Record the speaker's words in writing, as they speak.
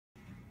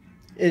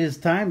It is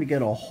time to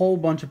get a whole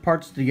bunch of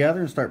parts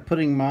together and start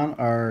putting them on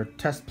our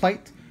test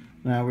plate.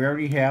 Now we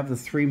already have the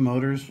 3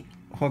 motors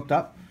hooked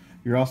up.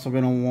 You're also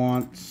going to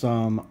want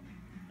some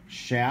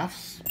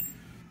shafts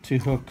to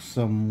hook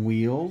some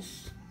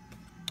wheels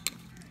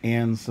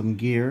and some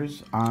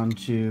gears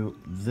onto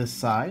this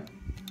side.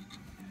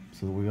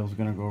 So the wheels are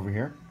going to go over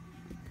here.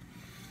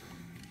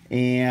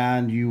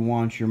 And you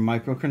want your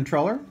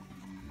microcontroller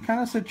kind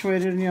of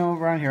situated,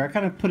 around here. I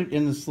kind of put it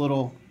in this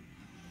little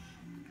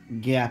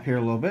gap here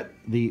a little bit.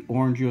 The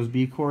orange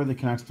USB cord that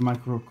connects the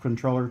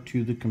microcontroller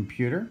to the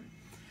computer.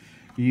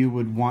 You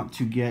would want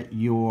to get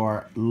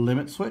your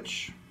limit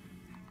switch.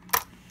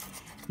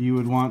 You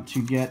would want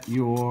to get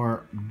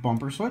your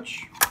bumper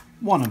switch.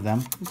 One of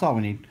them. That's all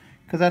we need,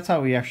 because that's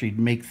how we actually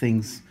make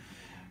things,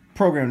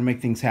 program to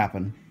make things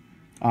happen.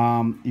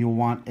 You'll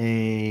want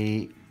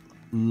a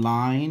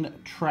line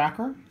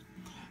tracker.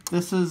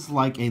 This is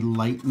like a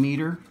light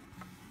meter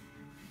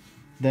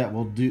that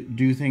will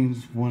do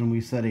things when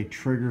we set a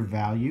trigger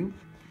value.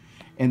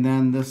 And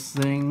then this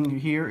thing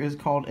here is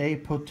called a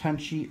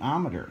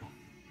potentiometer.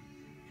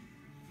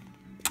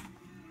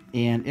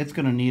 And it's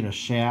going to need a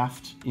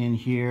shaft in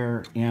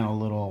here and a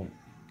little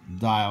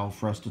dial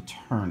for us to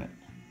turn it.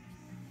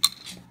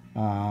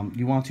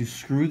 You want to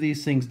screw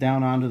these things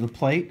down onto the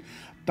plate.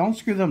 Don't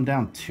screw them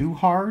down too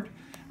hard. I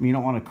mean, you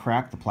don't want to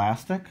crack the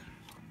plastic,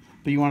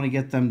 but you want to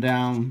get them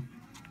down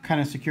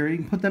kind of secure. You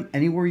can put them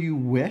anywhere you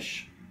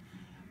wish.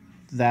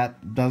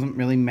 That doesn't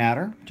really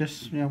matter.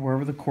 Just,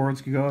 wherever the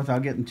cords can go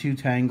without getting too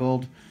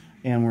tangled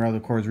and where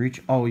other cords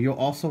reach. Oh, you'll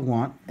also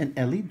want an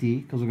LED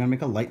because we're going to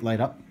make a light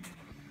up.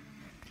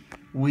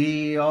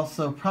 We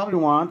also probably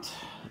want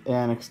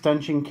an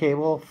extension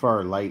cable for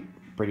our light,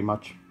 pretty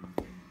much.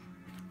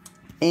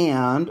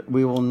 And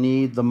we will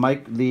need the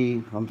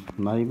I'm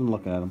not even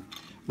looking at them.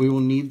 We will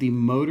need the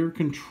motor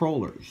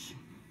controllers,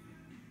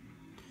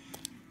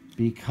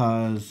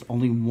 because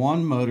only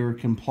one motor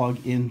can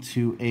plug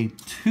into a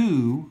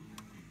 2-prong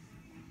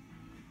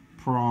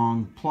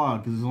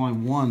plug, because there's only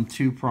one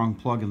 2-prong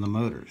plug in the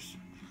motors.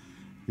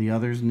 The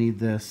others need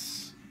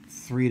this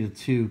 3 to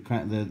 2,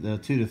 the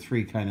 2 to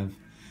 3 kind of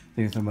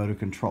thing with the motor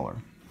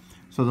controller.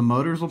 So the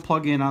motors will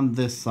plug in on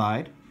this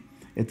side.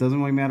 It doesn't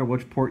really matter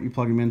which port you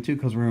plug them into,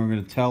 because we're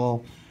going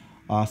to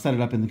set it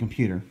up in the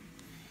computer.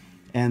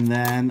 And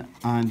then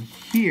on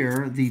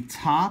here, the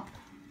top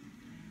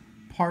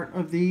part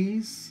of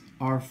these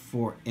are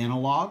for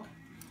analog.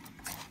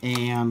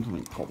 And let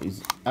me pull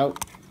these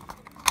out.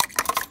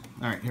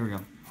 All right, here we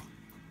go.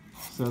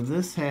 So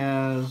this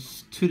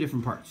has 2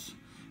 different parts.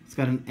 It's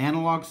got an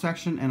analog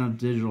section and a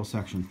digital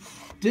section.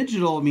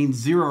 Digital means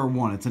 0 or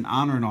 1. It's an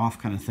on or an off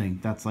kind of thing.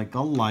 That's like a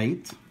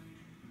light.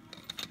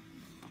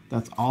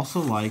 That's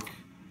also like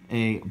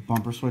a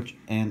bumper switch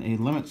and a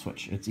limit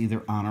switch. It's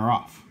either on or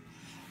off.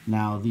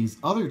 Now these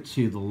other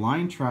 2, the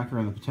line tracker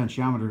and the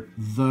potentiometer,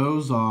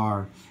 those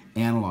are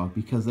analog,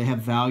 because they have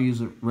values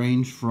that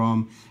range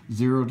from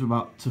 0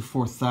 to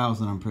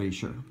 4,000, I'm pretty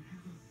sure.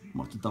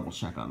 We'll have to double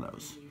check on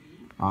those.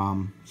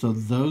 So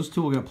those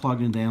 2 will get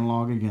plugged into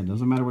analog again,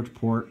 doesn't matter which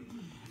port.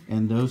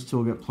 And those 2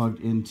 will get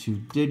plugged into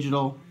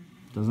digital,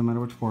 doesn't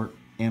matter which port.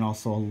 And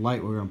also a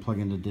light we're going to plug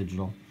into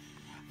digital.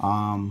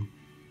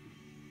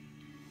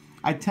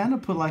 I tend to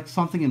put like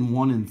something in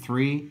 1 and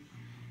 3,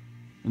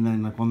 and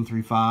then like 1,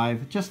 3,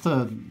 5, just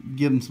to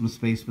give them some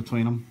space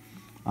between them.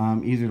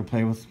 Easier to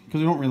play with, because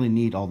we don't really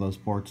need all those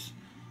ports.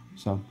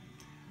 So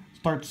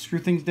start to screw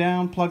things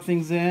down, plug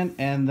things in,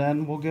 and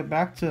then we'll get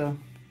back to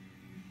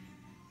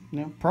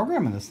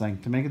programming this thing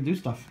to make it do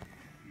stuff.